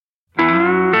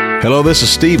Hello, this is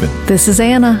Stephen. This is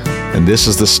Anna. And this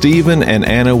is the Stephen and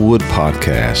Anna Wood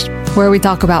Podcast, where we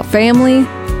talk about family,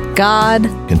 God,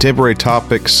 contemporary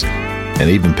topics, and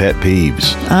even pet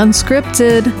peeves.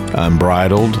 Unscripted,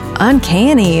 Unbridled,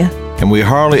 uncanny, and we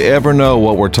hardly ever know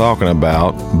what we're talking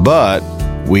about, but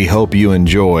we hope you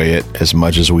enjoy it as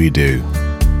much as we do.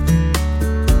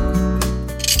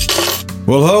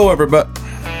 Well, hello, everybody.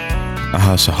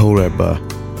 So hold everybody.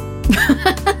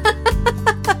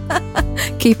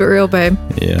 Keep it real, babe.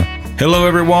 Yeah. Hello,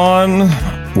 everyone.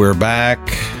 We're back.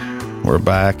 We're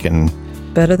back, and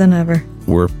better than ever.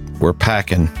 We're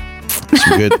packing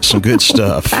some good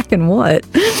stuff. Packing what?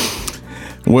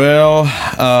 Well,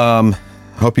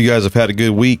 hope you guys have had a good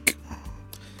week,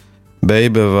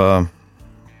 babe.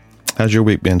 How's your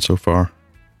week been so far?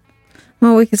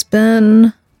 My week has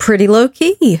been pretty low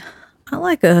key. I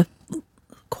like a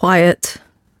quiet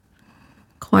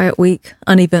week,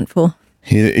 uneventful.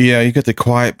 Yeah, you got the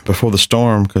quiet before the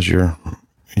storm because you're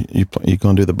going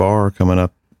to do the bar coming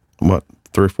up, what,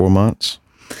 3 or 4 months?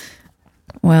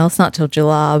 Well, it's not till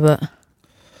July, but...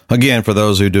 Again, for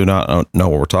those who do not know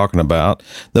what we're talking about,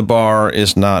 the bar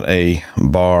is not a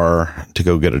bar to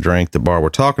go get a drink. The bar we're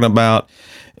talking about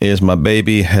is my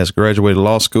baby has graduated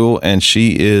law school, and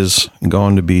she is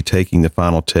going to be taking the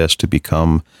final test to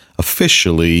become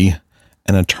officially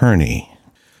an attorney.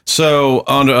 So,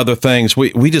 on to other things.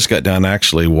 We just got done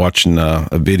actually watching a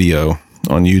video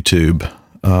on YouTube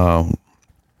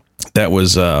that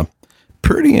was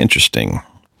pretty interesting.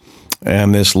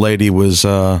 And this lady was,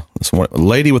 this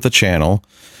lady with a channel,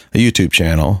 a YouTube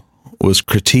channel, was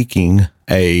critiquing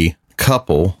a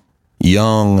couple,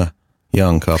 young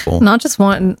couple. Not just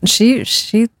one.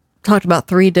 She talked about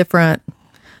 3 different,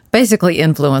 basically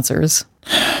influencers.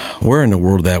 Where in the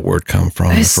world did that word come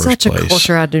from? It's in the first such place? A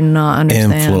culture I do not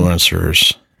understand.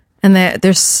 Influencers. And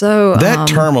they're so that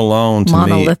term alone to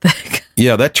monolithic. Me,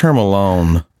 yeah, that term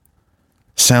alone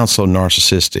sounds so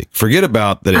narcissistic. Forget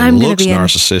about that it looks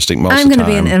narcissistic most of the time. I'm going to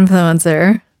be an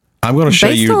influencer. I'm going to show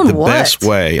you the best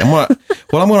way. I'm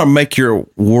going to make your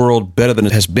world better than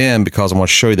it has been because I'm going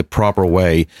to show you the proper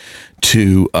way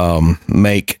to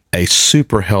make a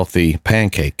super healthy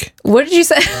pancake. What did you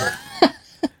say?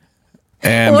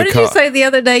 And what did you say the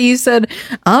other day? You said,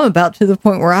 I'm about to the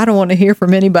point where I don't want to hear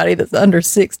from anybody that's under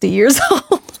 60 years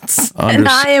old. And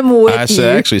I am with you. I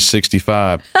said actually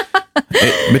 65.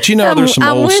 But you know, there's some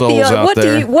old souls out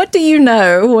there. What do you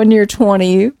know when you're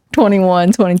 20,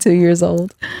 21, 22 years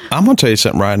old? I'm going to tell you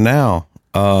something right now.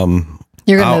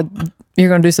 You're going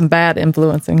to do some bad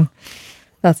influencing.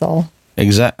 That's all.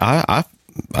 Exactly. I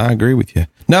agree with you.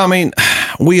 No, I mean,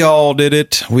 we all did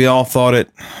it. We all thought it,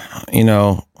 you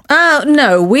know.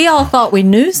 No, we all thought we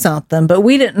knew something, but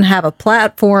we didn't have a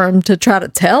platform to try to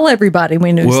tell everybody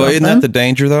we knew something. Well, isn't that the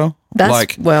danger, though?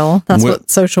 That's what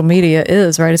social media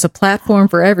is, right? It's a platform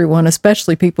for everyone,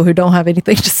 especially people who don't have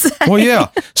anything to say. Well, yeah.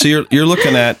 So you're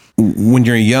looking at, when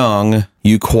you're young,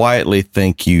 you quietly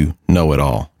think you know it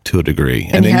all to a degree.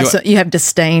 And you have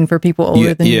disdain for people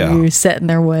older than you, set in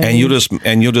their way. And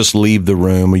you'll just leave the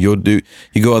room, or you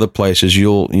go other places,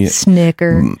 you'll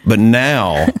snicker. But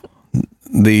now...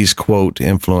 These quote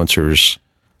influencers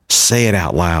say it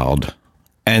out loud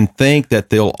and think that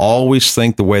they'll always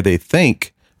think the way they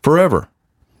think forever.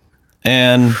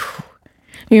 And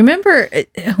you remember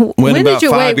when did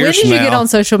you get on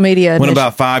social media? When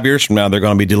about 5 years from now, they're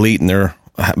going to be deleting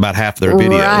about half their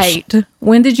videos. Right.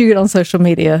 When did you get on social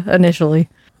media initially?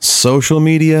 Social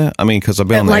media? I mean, because I've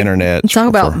been on the internet. Talk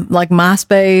about like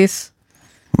MySpace.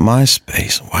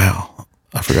 MySpace. Wow.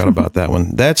 I forgot about that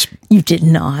one. You did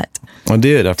not. I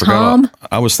did. I forgot.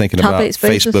 I was thinking about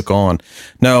Facebook on.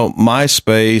 No,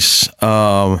 MySpace.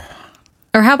 Or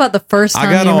how about the first time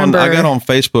I got on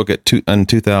Facebook in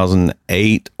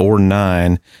 2008 or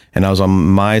 9, and I was on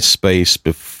MySpace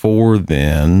before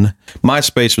then.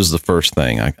 MySpace was the first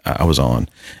thing I was on,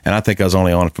 and I think I was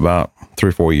only on it for about 3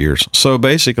 or 4 years. So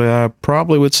basically, I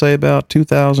probably would say about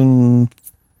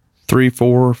 2003,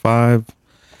 4, 5.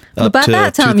 But by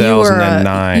that time,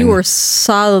 you were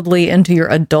solidly into your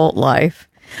adult life.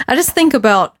 I just think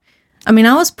about, I mean,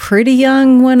 I was pretty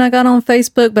young when I got on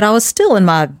Facebook, but I was still in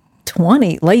my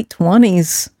late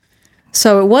 20s.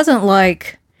 So it wasn't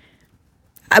like,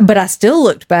 but I still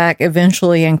looked back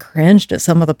eventually and cringed at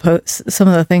some of the posts, some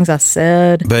of the things I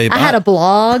said. Babe, I had a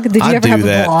blog. Did you ever have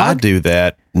a blog? I do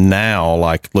that now,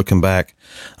 like looking back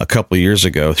a couple of years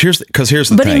ago. Here's the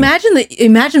thing. But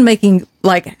imagine making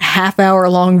like half-hour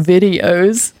long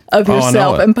videos of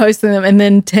yourself and posting them, and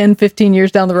then 10, 15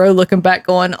 years down the road looking back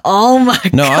going, oh my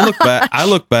God. No, I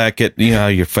look back at, you know,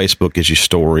 your Facebook is your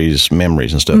stories,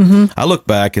 memories and stuff. Mm-hmm. I look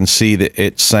back and see that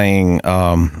it's saying,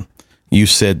 you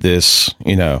said this,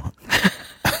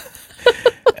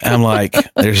 I'm like,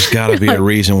 there's got to be a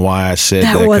reason why I said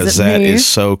that, because that is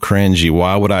so cringy.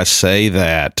 Why would I say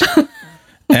that?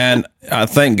 And I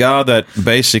thank God that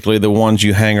basically the ones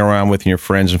you hang around with and your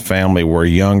friends and family were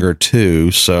younger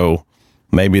too. So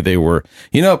maybe they were,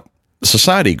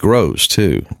 society grows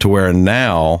too, to where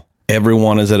now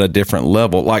everyone is at a different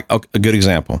level. Like a good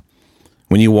example,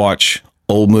 when you watch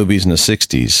old movies in the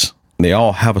 60s, they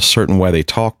all have a certain way they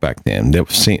talk back then.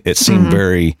 It seemed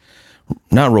very,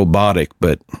 not robotic,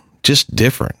 but just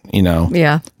different,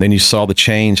 Yeah. Then you saw the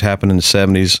change happen in the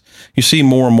 70s. You see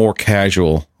more and more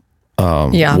casual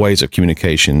ways of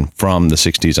communication from the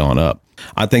 60s on up.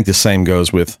 I think the same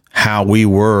goes with how we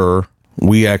were.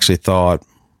 We actually thought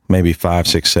maybe 5,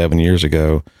 6, 7 years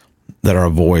ago that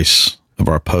our voice of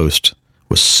our post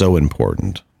was so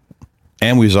important.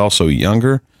 And we was also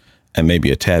younger and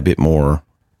maybe a tad bit more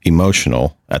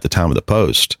emotional at the time of the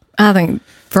post. I think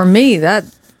for me, that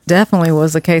definitely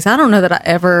was the case. I don't know that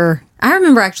I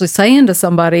remember actually saying to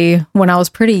somebody when I was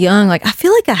pretty young, like, I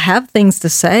feel like I have things to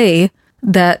say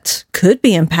that could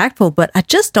be impactful, but I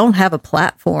just don't have a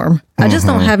platform. I just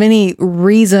don't have any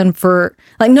reason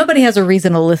nobody has a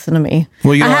reason to listen to me.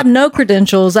 Well, I have no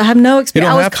credentials. I have no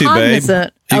experience. I was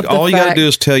cognizant of all you got to do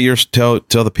is tell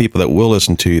the people that will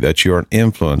listen to you that you're an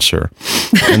influencer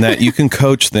and that you can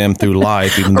coach them through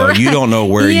life, even though you don't know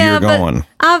where you're going.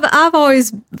 I've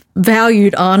always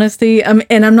valued honesty. And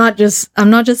I'm not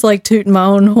just like tooting my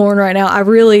own horn right now. I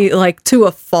really, like, to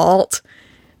a fault,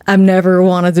 I've never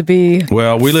wanted to be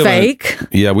fake.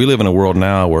 We live in a world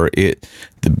now where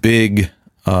the big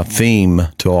theme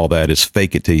to all that is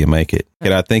fake it till you make it.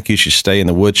 And I think you should stay in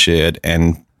the woodshed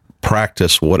and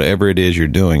practice whatever it is you're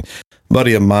doing. A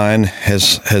buddy of mine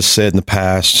has said in the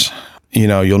past, you're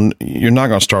not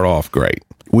going to start off great.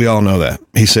 We all know that.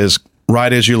 He says,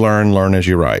 write as you learn as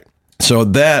you write. So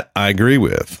that I agree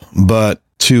with. But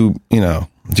to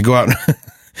go out and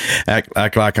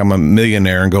act like I'm a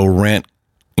millionaire and go rent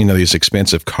these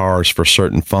expensive cars for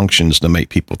certain functions to make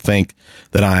people think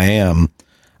that I am.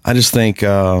 I just think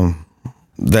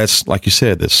that's, like you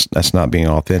said, that's not being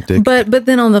authentic. But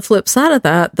then on the flip side of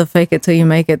that, the fake it till you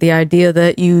make it, the idea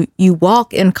that you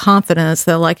walk in confidence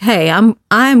that, like, hey,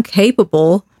 I'm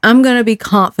capable. I'm going to be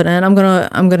confident. I'm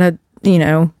going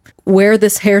to wear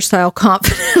this hairstyle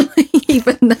confidently,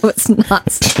 even though it's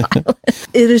not stylish.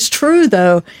 It is true,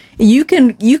 though. You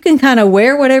can kind of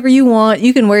wear whatever you want.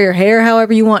 You can wear your hair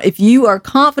however you want. If you are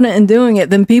confident in doing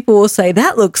it, then people will say,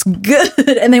 that looks good,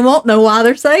 and they won't know why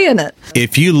they're saying it.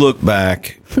 If you look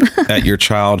back at your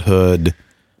childhood,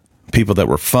 people that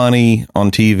were funny on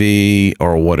TV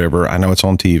or whatever, I know it's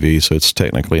on TV, so it's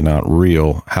technically not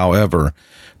real. However,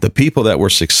 the people that were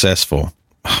successful,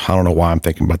 I don't know why I'm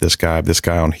thinking about this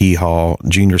guy on Hee Haw,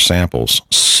 Junior Samples,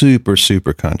 super,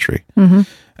 super country. Mm-hmm.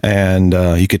 And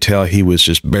you could tell he was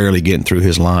just barely getting through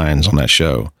his lines on that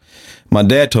show. My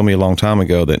dad told me a long time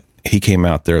ago that he came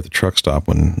out there at the truck stop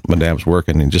when my dad was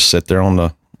working and just sat there on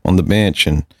the bench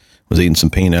and was eating some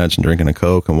peanuts and drinking a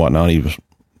Coke and whatnot. He was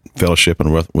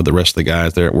fellowshipping with the rest of the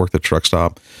guys there at work at the truck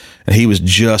stop. And he was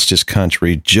just as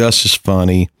country, just as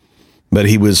funny, but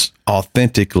he was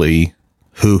authentically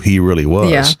who he really was.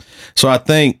 Yeah. So I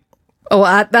think.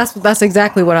 That's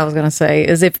exactly what I was going to say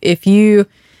is if you,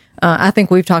 I think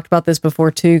we've talked about this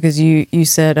before too, because you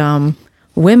said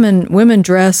women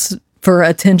dress for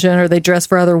attention or they dress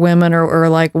for other women or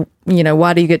like,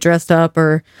 why do you get dressed up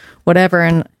or whatever?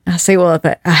 And I say, well, if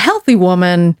a healthy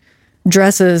woman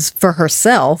dresses for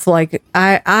herself, like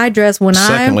I dress when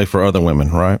Secondly, for other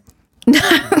women, right?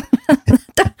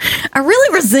 I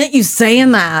really resent you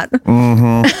saying that.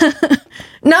 Mm-hmm.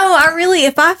 No,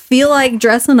 if I feel like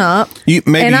dressing up.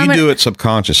 Maybe you do it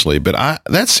subconsciously, but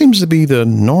that seems to be the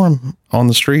norm on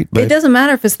the street. Babe. It doesn't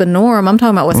matter if it's the norm. I'm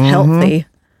talking about what's healthy.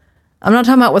 I'm not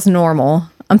talking about what's normal.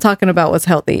 I'm talking about what's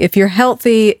healthy. If you're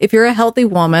a healthy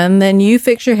woman, then you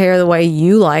fix your hair the way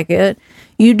you like it.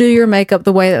 You do your makeup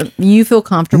the way that you feel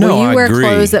comfortable. No, you wear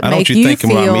clothes that make you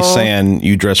feel. About me saying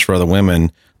you dress for other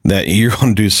women, that you're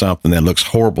going to do something that looks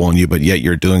horrible on you, but yet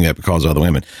you're doing it because of other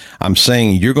women. I'm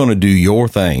saying you're going to do your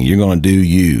thing. You're going to do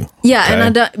you. Yeah, okay? And I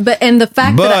don't. But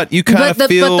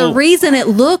the reason it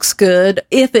looks good,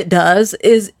 if it does,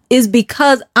 is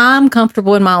because I'm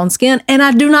comfortable in my own skin, and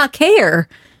I do not care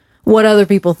what other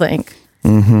people think.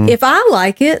 Mm-hmm. If I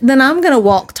like it, then I'm going to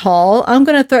walk tall. I'm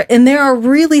going to throw, and there are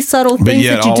really subtle things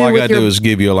that you do. But all I got to do is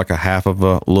give you like a half of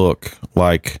a look,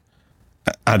 like.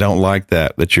 I don't like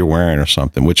that you're wearing or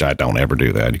something, which I don't ever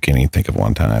do that. You can't even think of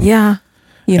one time. Yeah.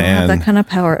 You don't have that kind of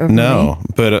power over me. No,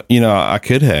 but, I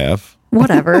could have.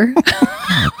 whatever.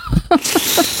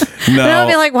 No. And I'll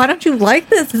be like, why don't you like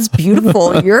this? It's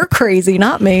beautiful. You're crazy,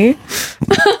 not me.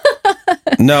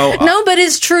 No, but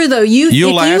it's true though.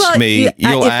 You'll ask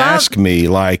me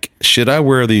like, should I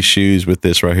wear these shoes with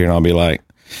this right here? And I'll be like,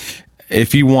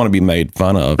 if you want to be made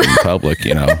fun of in public,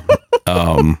 you know.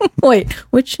 Wait,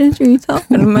 which shoes are you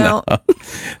talking about?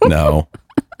 No,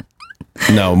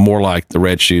 more like the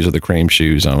red shoes or the cream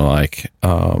shoes. I'm like,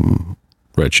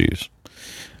 red shoes.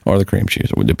 Or the cream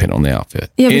shoes. It would depend on the outfit.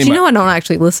 Yeah, but anyway, I don't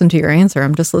actually listen to your answer.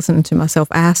 I'm just listening to myself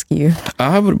ask you.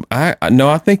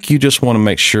 I think you just want to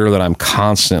make sure that I'm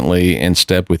constantly in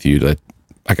step with you, that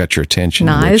I got your attention,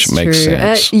 which makes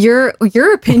sense. Your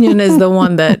opinion is the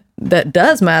one that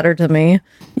does matter to me.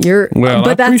 But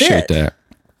I appreciate that.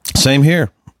 Same here.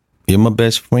 You're my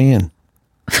best friend.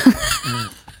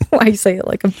 Why you say it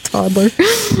like a toddler?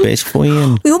 Best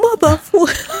friend. You're my best friend.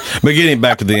 But getting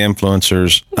back to the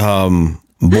influencers,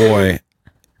 boy,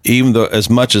 even though as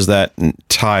much as that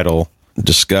title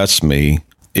disgusts me,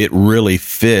 it really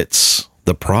fits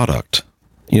the product.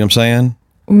 You know what I'm saying?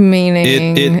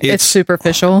 Meaning it's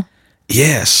superficial?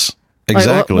 Yes,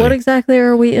 exactly. Like what exactly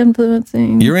are we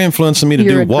influencing? You're influencing me to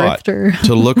do what? Drifter.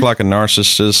 To look like a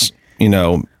narcissist, you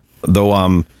know, though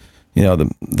I'm, you know,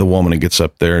 the woman that gets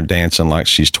up there dancing like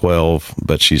she's 12,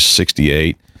 but she's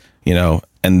 68, you know,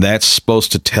 and that's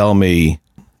supposed to tell me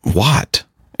what?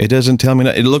 It doesn't tell me.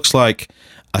 It looks like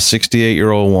a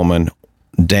 68-year-old woman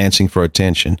dancing for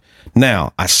attention.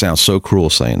 Now, I sound so cruel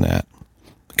saying that.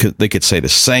 They could say the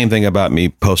same thing about me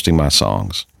posting my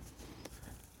songs.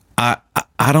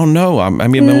 I don't know.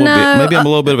 Maybe I'm a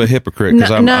little bit of a hypocrite because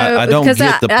I don't get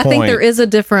the point. I think there is a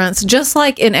difference. Just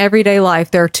like in everyday life,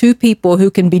 there are two people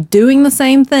who can be doing the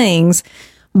same things,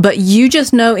 but you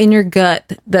just know in your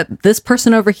gut that this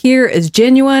person over here is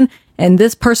genuine and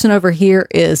this person over here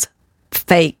is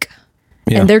fake.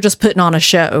 Yeah. And they're just putting on a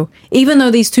show. Even though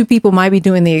these two people might be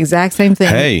doing the exact same thing,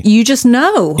 hey, you just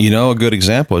know. You know, a good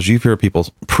example is you hear people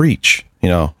preach, you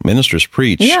know, ministers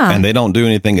preach, and they don't do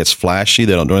anything that's flashy.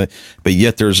 They don't do anything, but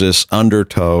yet there's this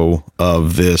undertow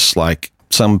of this, like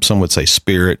some would say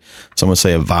spirit, some would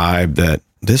say a vibe that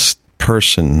this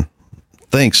person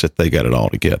thinks that they got it all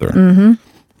together. Mm-hmm.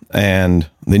 And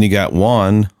then you got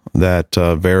one that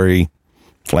very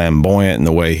flamboyant in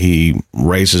the way he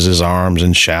raises his arms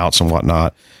and shouts and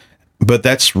whatnot. But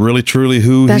that's really, truly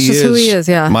who he is. That's just who he is,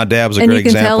 yeah. My dad was a great example.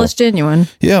 And you can tell it's genuine.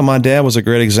 Yeah, my dad was a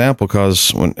great example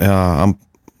because when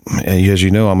as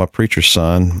you know, I'm a preacher's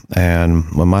son. And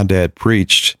when my dad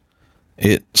preached,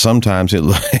 sometimes it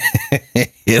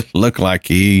looked like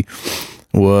he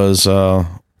was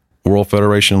World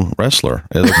Federation wrestler.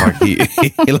 It looked like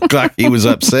he looked like he was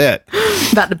upset,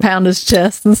 about to pound his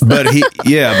chest and stuff. But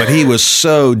he was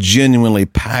so genuinely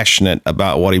passionate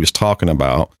about what he was talking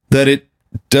about that it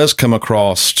does come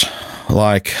across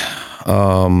like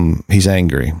he's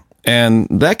angry. And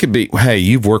that could be, hey,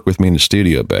 you've worked with me in the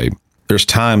studio, babe. There's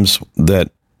times that,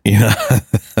 you know,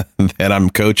 that I'm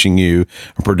coaching you,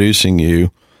 producing you,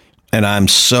 and I'm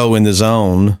so in the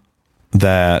zone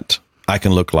that I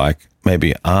can look like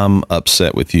maybe I'm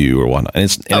upset with you or whatnot. And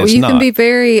it's you not. Can be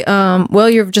very,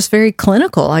 you're just very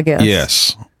clinical, I guess.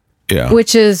 Yes. Yeah.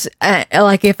 Which is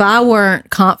like if I weren't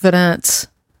confident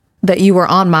that you were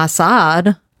on my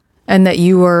side and that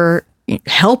you were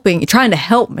trying to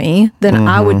help me, then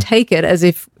I would take it as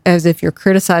if you're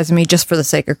criticizing me just for the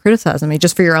sake of criticizing me,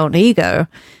 just for your own ego.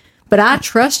 But I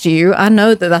trust you. I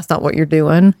know that that's not what you're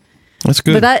doing. That's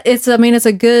good. But it's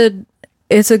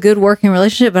a good working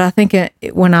relationship, but I think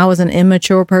when I was an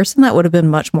immature person, that would have been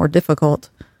much more difficult.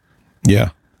 Yeah.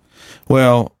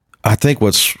 Well, I think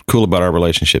what's cool about our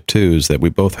relationship, too, is that we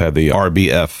both have the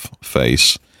RBF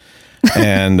face.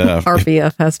 And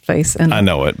RBF has face. And I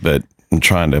know it, but I'm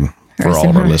trying to, for all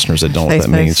of our listeners that don't know what that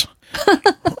means.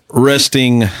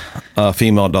 Resting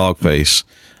female dog face.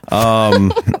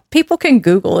 People can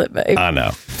Google it, babe. I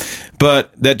know.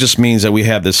 But that just means that we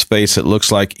have this face that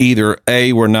looks like either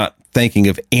A, we're not thinking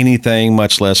of anything,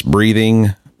 much less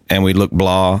breathing, and we look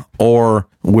blah, or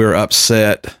we're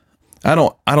upset. I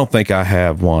don't think I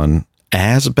have one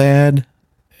as bad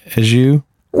as you.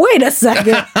 Wait a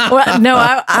second. Well, no,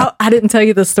 I didn't tell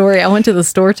you the story. I went to the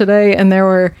store today, and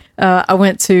I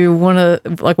went to one of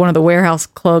the warehouse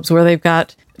clubs where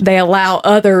they allow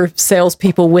other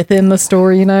salespeople within the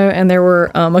store, you know, and there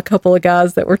were a couple of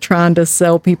guys that were trying to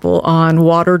sell people on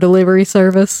water delivery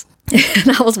service.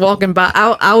 And I was walking by.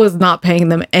 I was not paying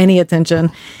them any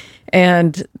attention.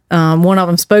 And one of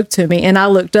them spoke to me, and I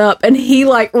looked up, and he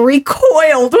like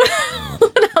recoiled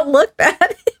when I looked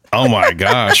at him. Oh my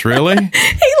gosh, really?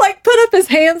 He like put up his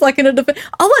hands like in a defense.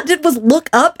 All I did was look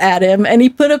up at him, and he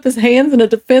put up his hands in a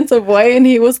defensive way, and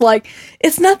he was like,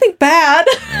 "It's nothing bad."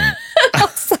 I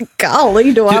was like,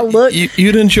 "Golly, do I look?"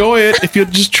 You'd enjoy it if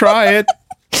you'd just try it.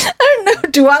 I don't know.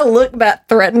 Do I look that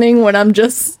threatening when I'm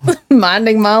just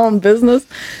minding my own business?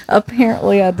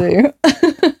 Apparently, I do.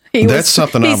 He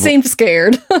seemed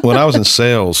scared. When I was in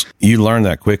sales, you learn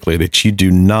that quickly that you do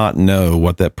not know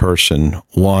what that person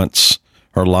wants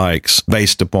or likes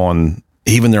based upon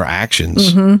even their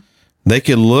actions. Mm-hmm. They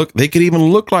could even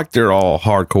look like they're all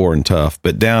hardcore and tough,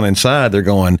 but down inside they're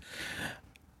going,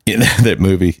 in that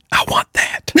movie, I want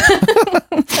that.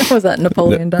 Was that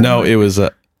Napoleon Dynamite? No, it was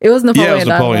Napoleon Dynamite. Yeah, it was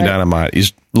Napoleon Dynamite.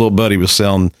 His little buddy was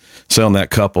selling that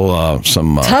couple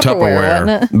some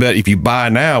Tupperware. But if you buy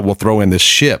now, we'll throw in this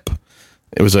ship.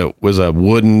 It was a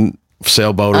wooden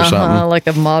sailboat or something, like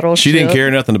a model. She didn't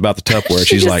care nothing about the Tupperware.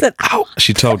 She's like, "Oh!"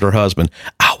 She told her husband,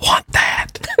 "I want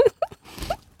that."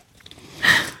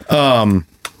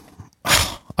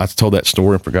 I told that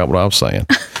story and forgot what I was saying.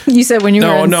 You said when you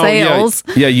were in sales.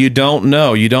 Yeah, you don't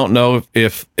know. You don't know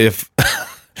if if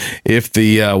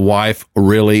the wife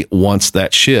really wants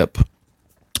that ship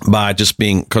by just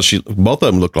being, because both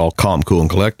of them look all calm, cool,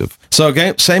 and collective. So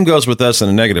again, same goes with us in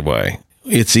a negative way.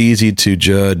 It's easy to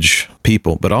judge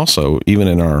people, but also even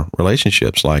in our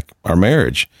relationships, like our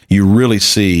marriage, you really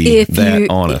see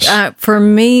honest. For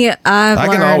me, I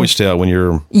can always tell when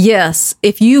you're. Yes,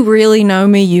 if you really know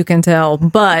me, you can tell.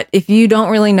 But if you don't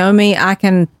really know me, I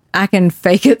can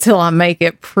fake it till I make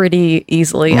it pretty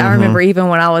easily. Mm-hmm. I remember even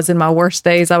when I was in my worst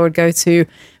days, I would go to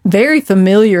very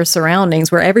familiar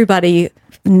surroundings where everybody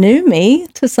knew me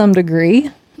to some degree,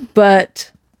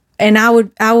 and I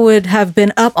would have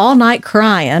been up all night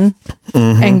crying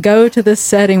and go to this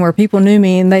setting where people knew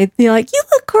me and they'd be like, "You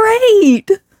look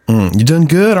great. You done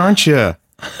good, aren't you?"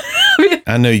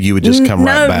 I knew you would just come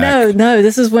right back. No.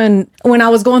 This is when I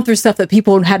was going through stuff that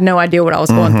people had no idea what I was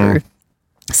going through.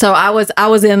 So I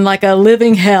was in like a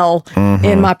living hell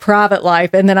in my private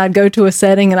life. And then I'd go to a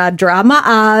setting and I'd dry my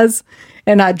eyes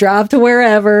and I'd drive to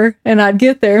wherever and I'd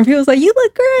get there and people was like, "You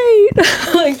look great."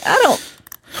 Like, I don't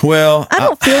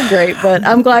feel great, but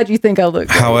I'm glad you think I look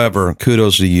great. However,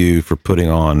 kudos to you for putting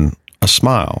on a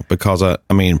smile, because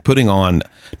putting on,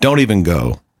 don't even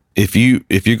go. If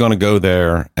you're going to go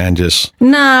there and just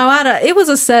it was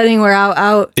a setting where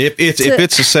if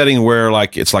it's a setting where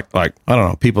it's like I don't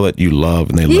know, people that you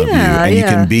love and they love you and you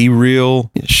can be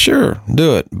real, sure,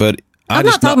 do it. But I'm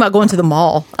not talking about going to the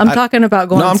mall. I'm talking about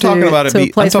going to a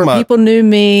place where people knew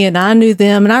me and I knew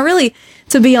them. And I really,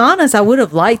 to be honest, I would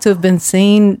have liked to have been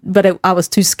seen, but I was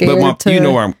too scared. You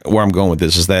know where I'm going with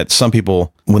this is that some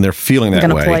people, when they're feeling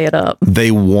that way, play it up.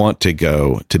 They want to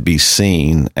go to be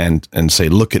seen and say,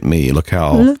 "Look at me, look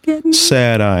how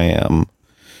sad I am.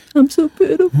 I'm so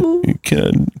pitiful.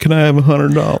 Can I have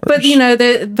 $100?"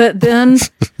 But but then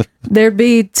there'd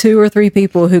be 2 or 3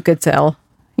 people who could tell.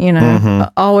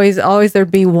 Always there'd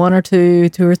be 1 or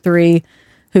 2 or 3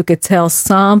 who could tell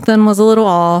something was a little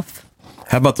off.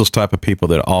 How about those type of people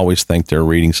that always think they're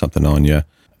reading something on you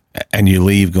and you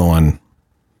leave going,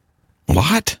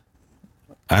 "What?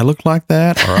 I look like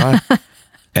that?" Or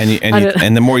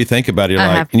and the more you think about it, you're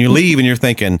like, and you leave and you're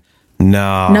thinking,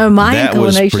 no, my that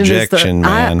was projection,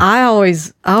 man. I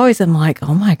always am like,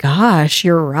 "Oh my gosh,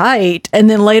 you're right." And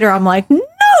then later I'm like, "No,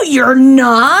 you're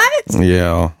not."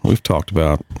 Yeah, we've talked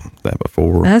about that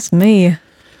before. That's me.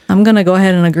 I'm going to go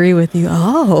ahead and agree with you.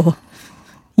 Oh,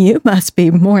 you must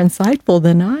be more insightful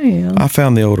than I am. I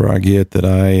found the older I get that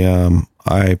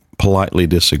I politely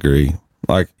disagree.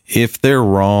 Like, if they're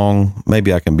wrong,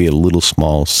 maybe I can be a little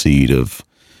small seed of,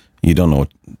 "You don't know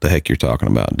what the heck you're talking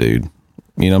about, dude."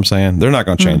 You know what I'm saying? They're not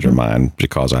going to change their mind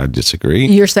because I disagree.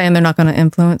 You're saying they're not going to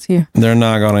influence you? They're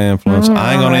not going to influence.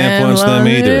 I ain't going to influence them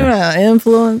either.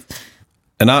 Influence.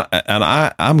 And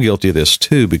I'm guilty of this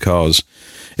too, because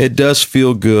it does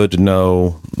feel good to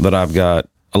know that I've got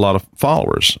a lot of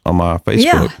followers on my Facebook.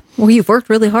 Yeah. Well, you've worked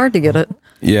really hard to get it.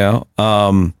 Yeah.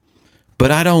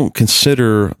 But I don't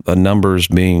consider the numbers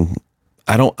being,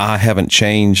 I haven't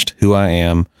changed who I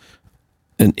am,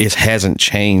 and it hasn't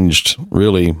changed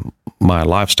really my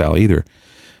lifestyle either.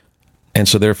 And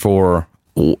so therefore,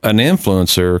 an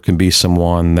influencer can be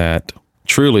someone that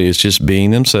truly is just being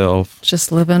themselves,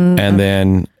 just living. And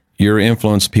then you're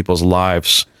influencing people's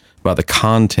lives by the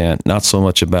content, not so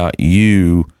much about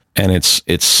you. And it's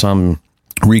some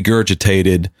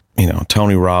regurgitated,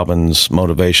 Tony Robbins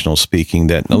motivational speaking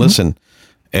that, now listen,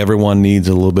 everyone needs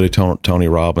a little bit of Tony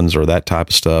Robbins or that type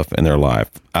of stuff in their life.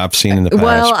 I've seen in the past.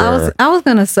 Well, I was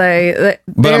going to say that,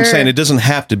 but I'm saying it doesn't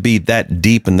have to be that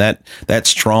deep and that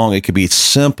strong. It could be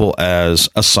simple as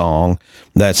a song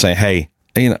that's saying, "Hey,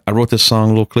 I wrote this song,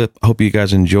 a little clip. I hope you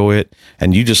guys enjoy it."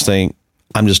 And you just think,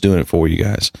 "I'm just doing it for you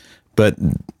guys." But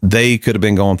they could have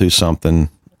been going through something.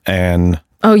 And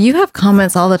you have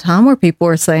comments all the time where people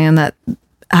are saying that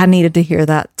I needed to hear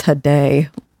that today.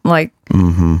 Like,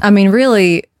 I mean,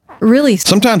 really.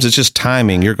 Sometimes it's just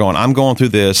timing. You're going, I'm going through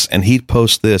this, and he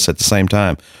posts this at the same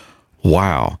time.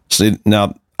 Wow. See,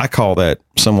 now I call that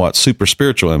somewhat super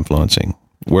spiritual influencing,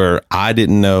 where I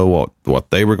didn't know what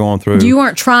they were going through. You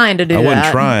weren't trying to do that. I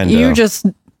wasn't trying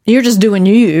to. You're just doing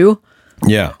you.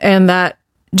 Yeah. And that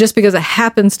just because it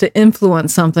happens to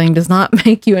influence something does not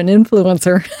make you an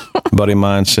influencer. A buddy of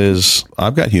mine says,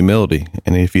 I've got humility.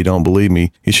 And if you don't believe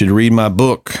me, you should read my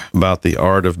book about the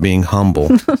art of being humble.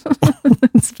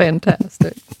 It's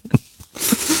fantastic.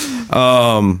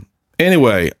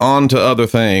 Anyway, on to other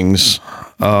things.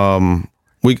 We're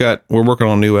working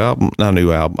on a new album. Not a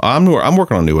new album. I'm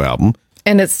working on a new album.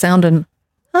 And it's sounding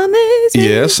amazing.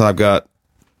 Yes, I've got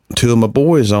 2 of my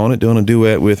boys on it doing a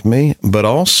duet with me. But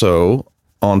also,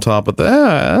 on top of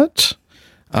that,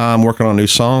 I'm working on a new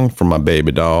song for my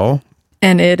baby doll.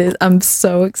 And I'm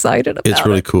so excited about it. It's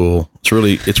really cool. It's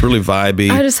really vibey.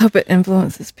 I just hope it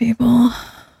influences people.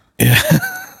 Yeah.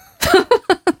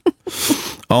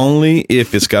 Only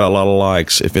if it's got a lot of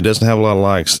likes. If it doesn't have a lot of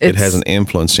likes, it hasn't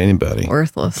influenced anybody.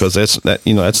 Worthless. Because that's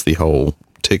the whole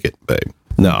ticket, babe.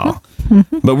 No.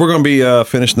 But we're going to be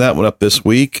finishing that one up this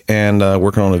week and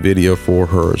working on a video for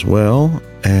her as well.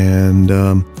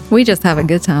 And we just have a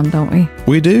good time, don't we?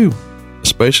 We do.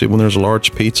 Especially when there's a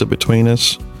large pizza between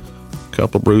us, a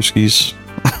couple of brewskis.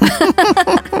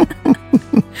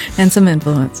 And some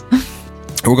influence.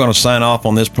 We're going to sign off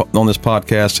on this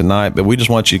podcast tonight, but we just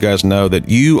want you guys to know that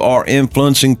you are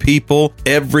influencing people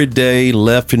every day,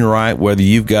 left and right, whether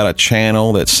you've got a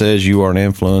channel that says you are an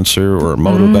influencer or a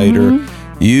motivator.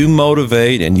 Mm-hmm. You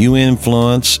motivate and you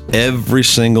influence every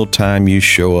single time you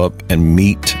show up and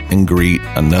meet and greet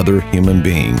another human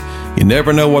being. You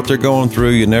never know what they're going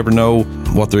through. You never know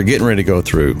what they're getting ready to go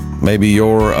through. Maybe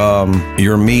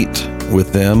your meet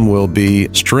with them will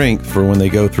be strength for when they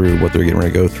go through what they're getting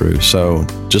ready to go through. So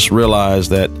just realize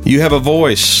that you have a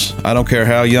voice. I don't care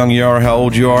how young you are, how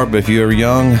old you are, but if you're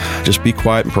young, just be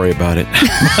quiet and pray about it.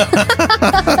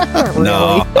 Really?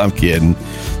 No, I'm kidding.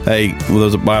 Hey, well,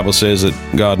 the Bible says that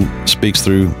God speaks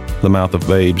through the mouth of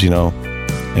babes, And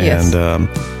yes.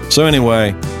 So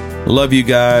anyway, love you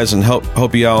guys and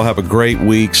hope you all have a great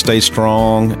week. Stay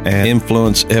strong and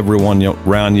influence everyone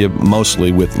around you,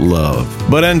 mostly with love.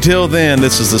 But until then,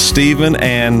 this is the Stephen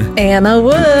and Anna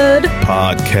Wood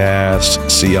podcast.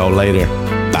 See y'all later.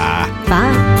 Bye.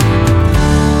 Bye.